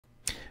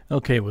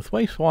Okay, with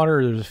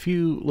wastewater, there's a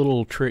few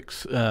little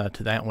tricks to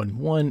that one.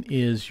 One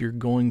is you're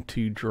going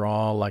to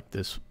draw like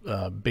this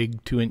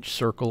big 2-inch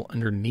circle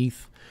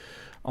underneath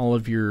all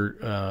of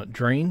your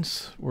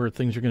drains where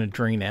things are going to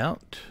drain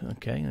out.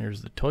 Okay, and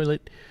there's the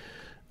toilet,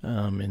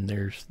 and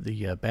there's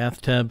the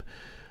bathtub.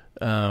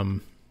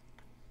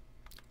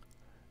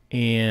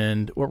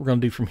 And what we're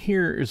going to do from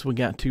here is we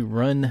got to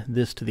run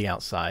this to the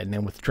outside. Now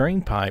with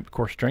drain pipe, of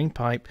course, drain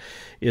pipe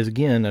is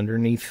again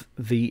underneath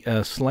the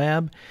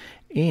slab,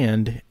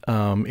 and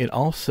it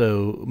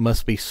also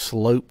must be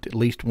sloped at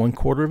least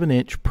 1/4 of an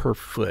inch per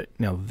foot.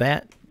 Now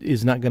that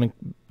is not going to,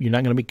 you're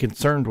not going to be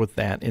concerned with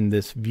that in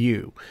this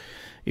view.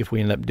 If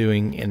we end up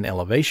doing an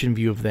elevation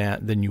view of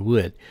that, then you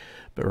would.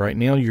 But right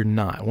now you're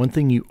not. One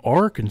thing you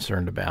are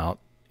concerned about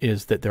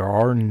is that there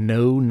are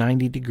no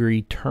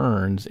 90-degree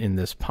turns in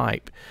this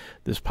pipe.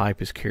 This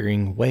pipe is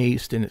carrying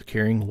waste, and it's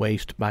carrying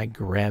waste by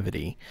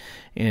gravity.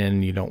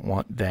 And you don't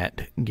want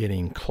that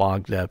getting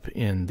clogged up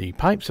in the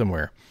pipe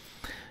somewhere.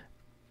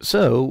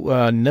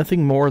 So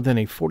nothing more than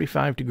a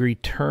 45-degree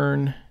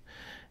turn.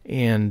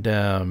 And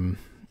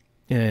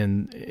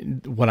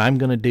what I'm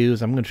going to do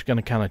is I'm just going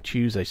to kind of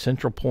choose a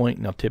central point.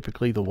 Now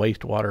typically the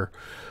wastewater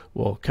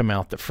will come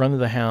out the front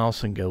of the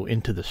house and go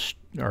into the,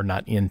 or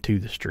not into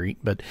the street,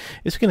 but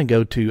it's going to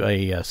go to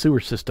a sewer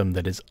system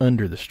that is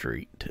under the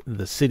street,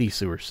 the city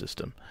sewer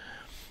system.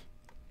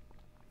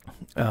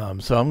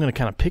 So I'm going to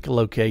kind of pick a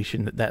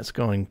location that's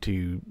going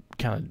to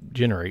kind of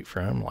generate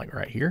from, like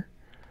right here.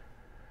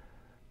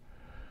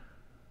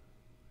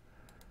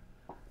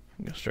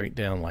 Go straight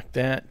down like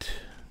that.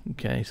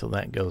 Okay, so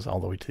that goes all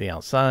the way to the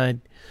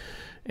outside.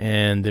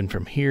 And then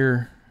from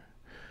here,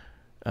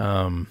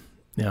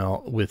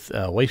 now with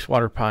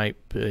wastewater pipe,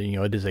 you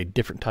know, it is a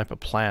different type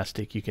of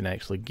plastic. You can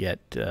actually get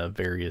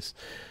various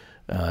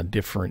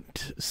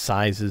different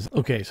sizes.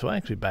 Okay, so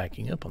actually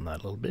backing up on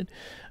that a little bit,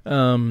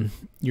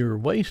 your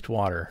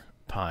wastewater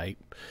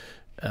pipe,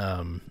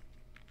 you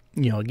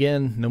know,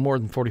 again, no more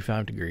than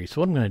 45 degrees.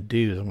 So what I'm going to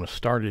do is I'm going to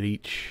start at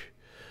each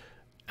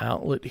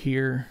outlet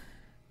here.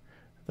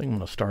 I think I'm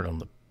going to start on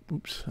the,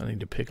 oops, I need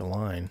to pick a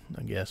line,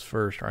 I guess,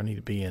 first, or I need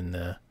to be in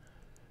the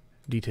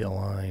detail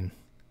line.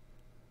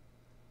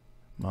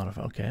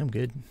 Modify, okay, I'm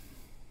good.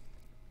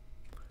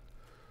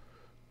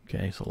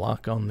 Okay, so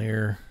lock on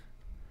there.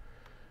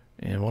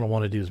 And what I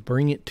want to do is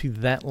bring it to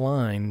that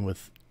line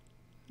with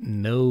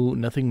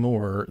nothing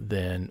more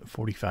than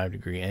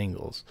 45-degree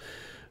angles.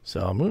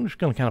 So I'm just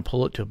going to kind of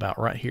pull it to about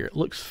right here. It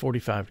looks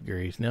 45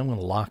 degrees. Now I'm going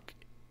to lock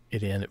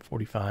it in at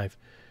 45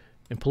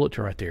 and pull it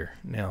to right there.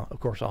 Now, of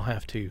course, I'll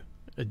have to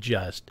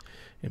adjust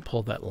and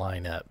pull that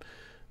line up.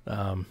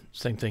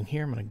 Same thing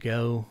here. I'm going to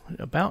go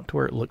about to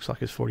where it looks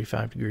like it's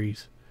 45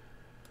 degrees.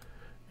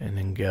 And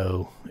then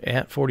go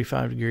at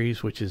 45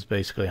 degrees, which is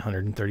basically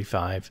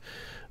 135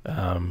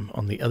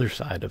 on the other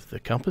side of the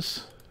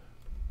compass.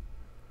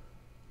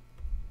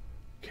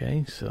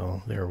 Okay,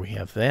 so there we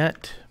have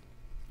that.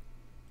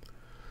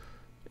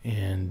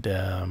 And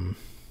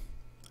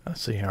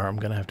let's see how I'm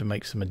going to have to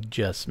make some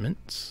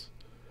adjustments.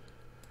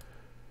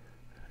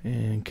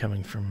 And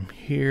coming from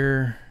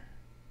here,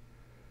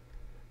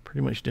 pretty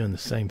much doing the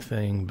same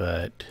thing,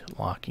 but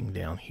locking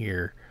down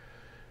here.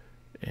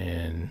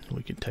 And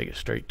we can take it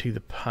straight to the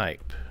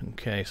pipe.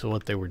 Okay, so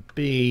what there would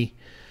be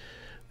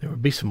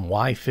some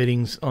Y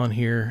fittings on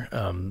here.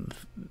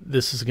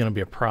 This is going to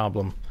be a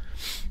problem.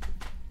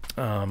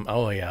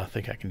 Oh yeah, I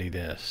think I can do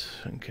this.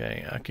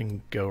 Okay, I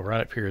can go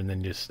right up here and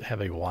then just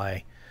have a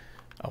Y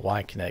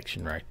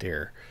connection right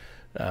there.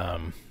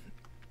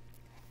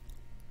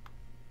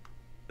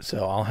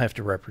 So I'll have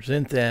to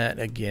represent that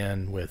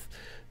again with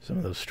some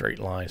of those straight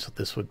lines. So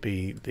this would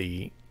be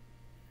the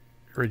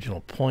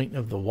original point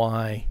of the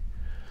Y.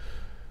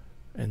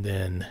 And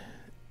then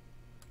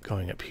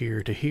going up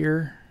here to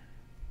here,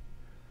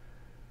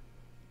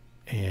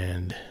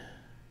 and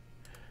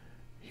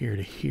here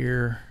to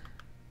here,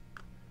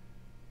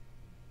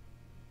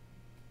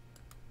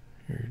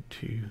 here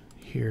to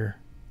here,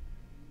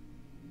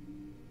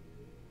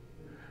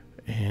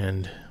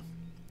 and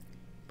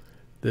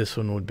this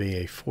one would be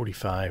a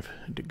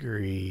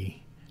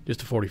 45-degree,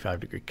 just a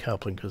 45-degree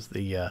coupling, because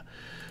the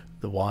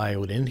Y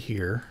would end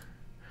here,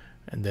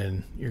 and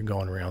then you're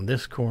going around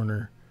this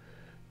corner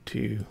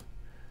to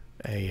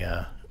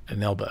an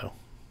elbow.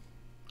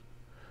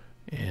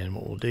 And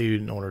what we'll do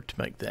in order to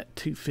make that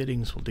two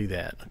fittings, we'll do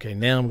that. Okay,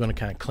 now I'm going to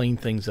kind of clean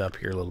things up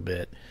here a little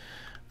bit.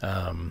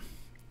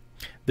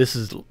 This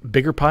is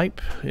bigger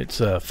pipe, it's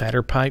a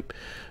fatter pipe,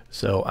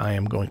 so I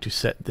am going to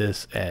set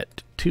this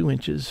at 2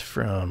 inches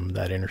from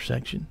that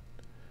intersection.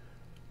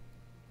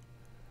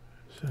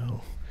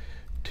 So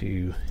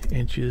 2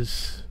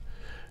 inches.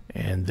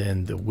 And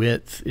then the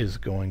width is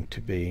going to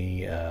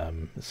be,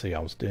 let's see, I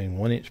was doing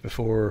 1 inch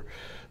before,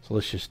 so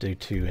let's just do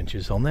 2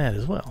 inches on that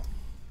as well.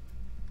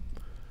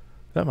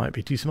 That might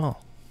be too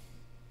small.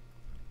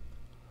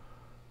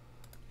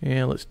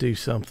 Yeah, let's do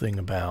something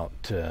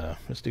about,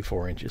 let's do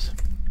 4 inches.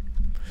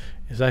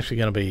 It's actually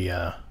going to be,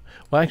 well,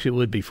 actually it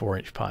would be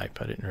 4-inch pipe.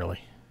 I didn't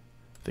really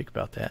think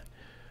about that.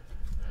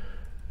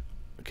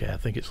 Okay, I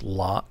think it's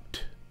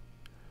locked.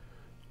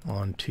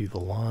 onto the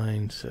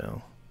line.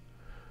 So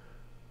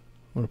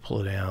I'm going to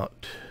pull it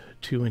out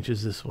 2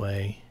 inches this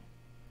way,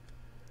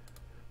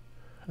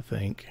 I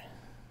think.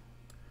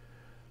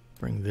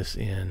 Bring this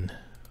in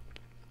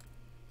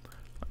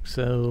like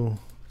so.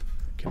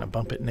 Can I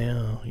bump it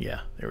now?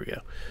 Yeah, there we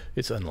go.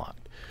 It's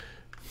unlocked.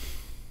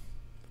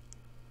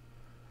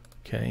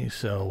 Okay,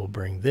 so we'll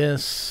bring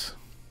this,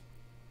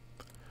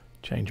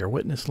 change our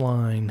witness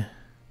line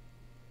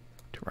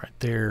to right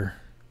there.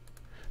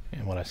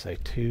 And what I say,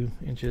 2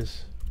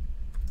 inches?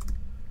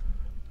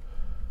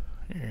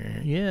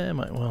 Yeah, I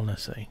might well not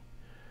say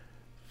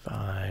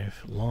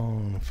 5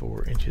 long,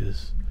 4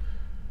 inches.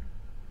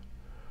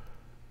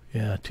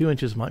 Yeah, 2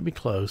 inches might be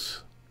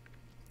close.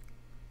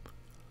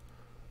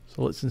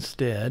 So let's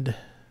instead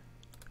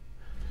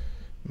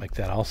make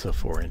that also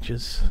 4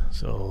 inches.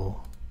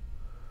 So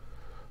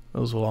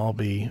those will all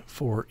be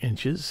 4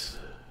 inches.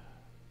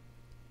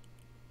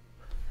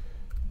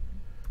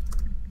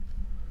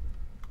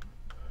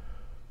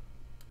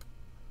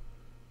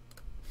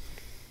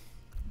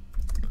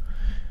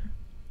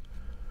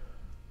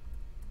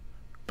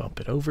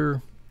 Bump it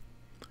over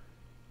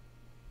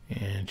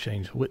and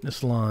change the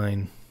witness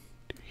line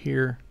to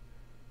here,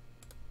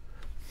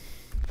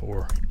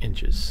 4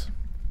 inches.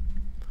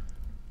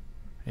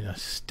 And I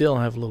still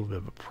have a little bit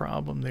of a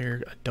problem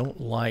there. I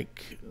don't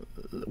like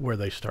where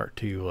they start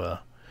to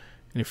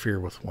interfere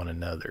with one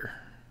another.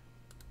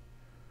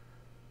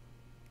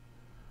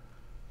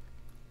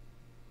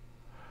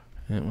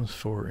 That one's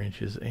 4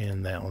 inches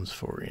and that one's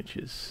 4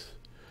 inches.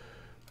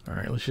 All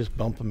right, let's just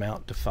bump them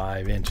out to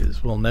 5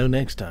 inches. We'll know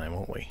next time,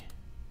 won't we?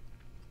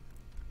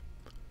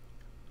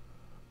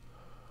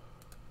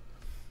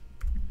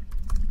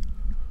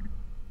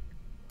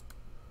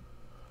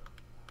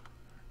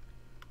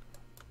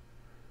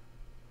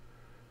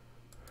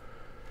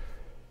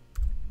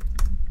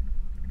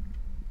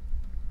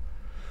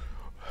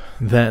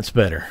 That's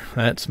better.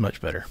 That's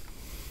much better.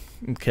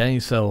 Okay,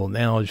 so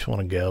now I just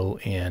want to go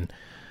and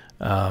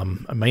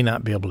I may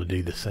not be able to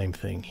do the same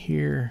thing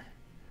here.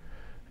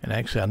 And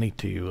actually I need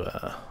to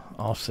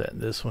offset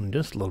this one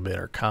just a little bit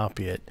or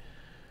copy it.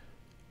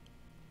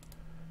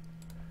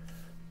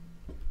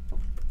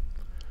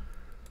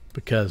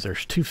 Because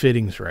there's 2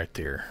 fittings right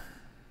there.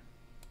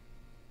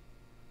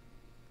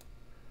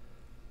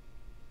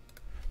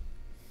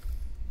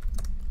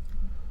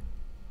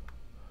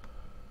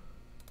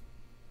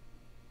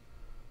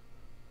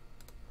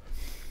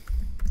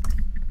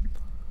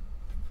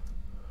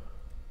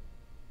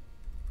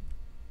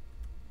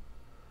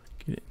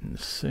 Get it in the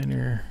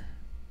center.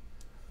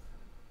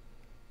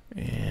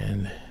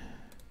 And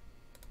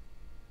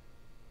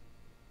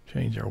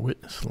change our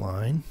witness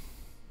line.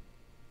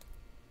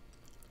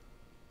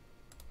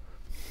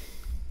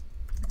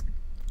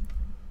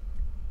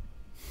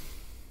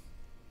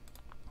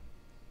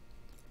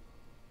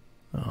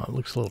 Oh, it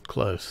looks a little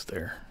close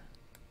there.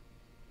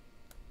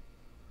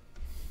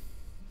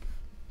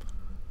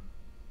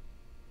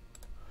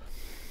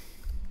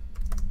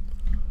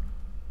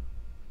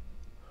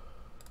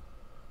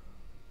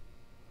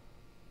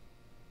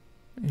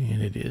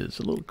 And it is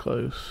a little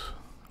close,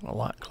 a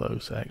lot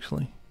close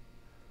actually.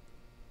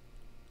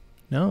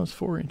 No, it's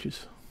 4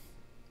 inches.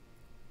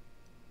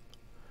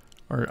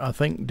 Or I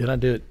think, did I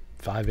do it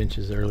 5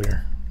 inches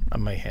earlier? I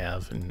may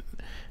have, and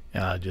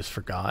I just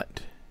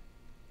forgot.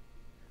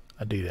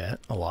 I do that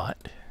a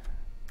lot.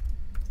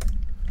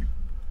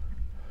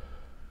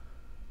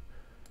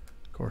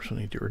 Of course, we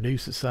need to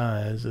reduce the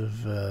size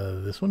of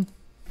this one.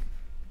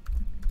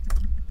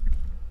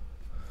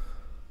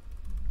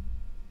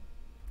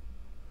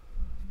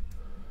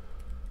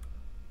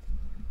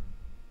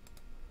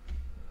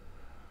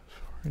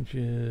 4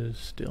 inches,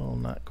 still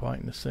not quite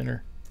in the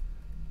center.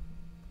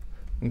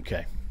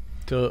 Okay,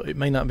 so it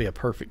may not be a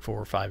perfect 4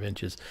 or 5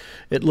 inches.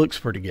 It looks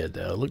pretty good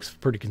though. It looks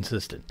pretty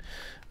consistent.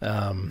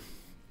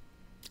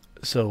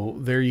 So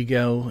there you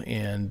go,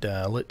 and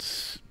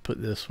let's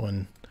put this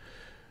one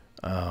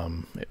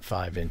at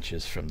 5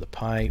 inches from the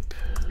pipe.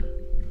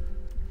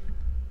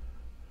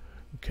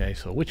 Okay,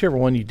 so whichever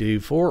one you do,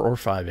 4 or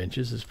 5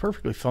 inches is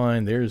perfectly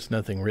fine. There's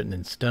nothing written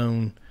in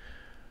stone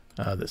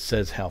that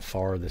says how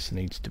far this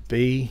needs to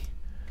be.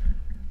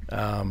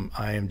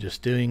 I am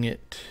just doing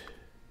it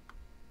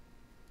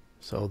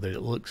so that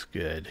it looks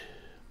good.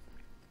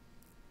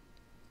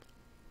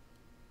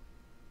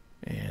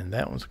 And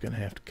that one's going to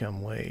have to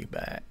come way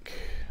back.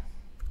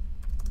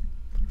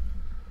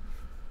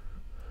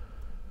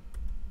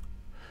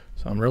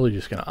 So I'm really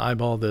just going to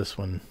eyeball this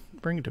one,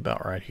 bring it to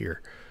about right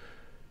here.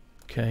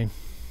 Okay.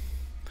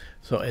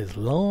 So as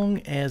long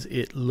as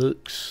it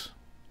looks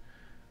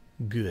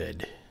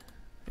good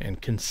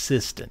and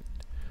consistent,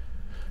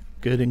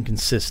 good and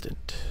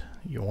consistent,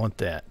 you want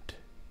that.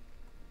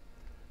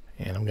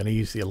 And I'm going to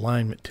use the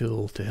alignment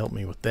tool to help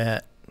me with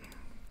that.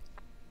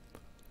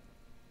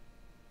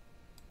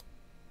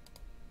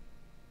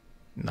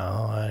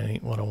 No, that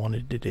ain't what I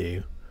wanted to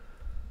do.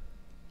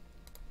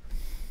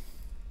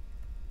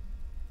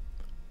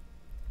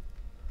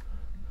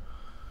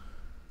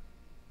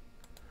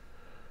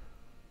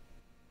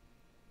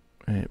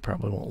 It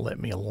probably won't let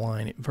me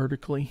align it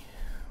vertically.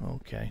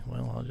 Okay,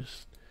 well, I'll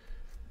just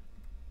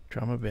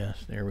try my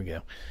best. There we go.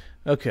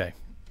 Okay,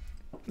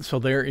 so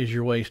there is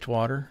your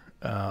wastewater.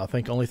 I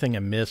think the only thing I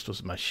missed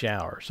was my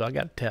shower, so I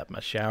got to tap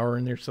my shower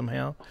in there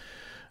somehow.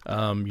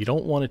 You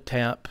don't want to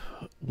tap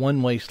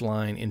one waste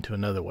line into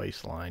another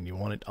waste line. You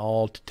want it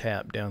all to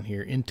tap down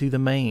here into the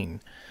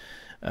main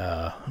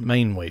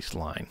waste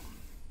line.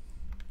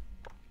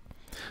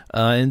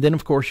 And then,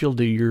 of course, you'll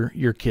do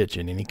your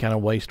kitchen. Any kind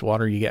of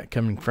wastewater you got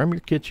coming from your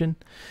kitchen,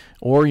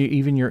 or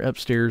even your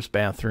upstairs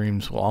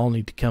bathrooms will all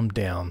need to come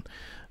down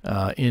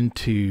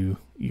into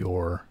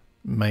your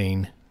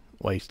main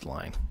waste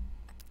line.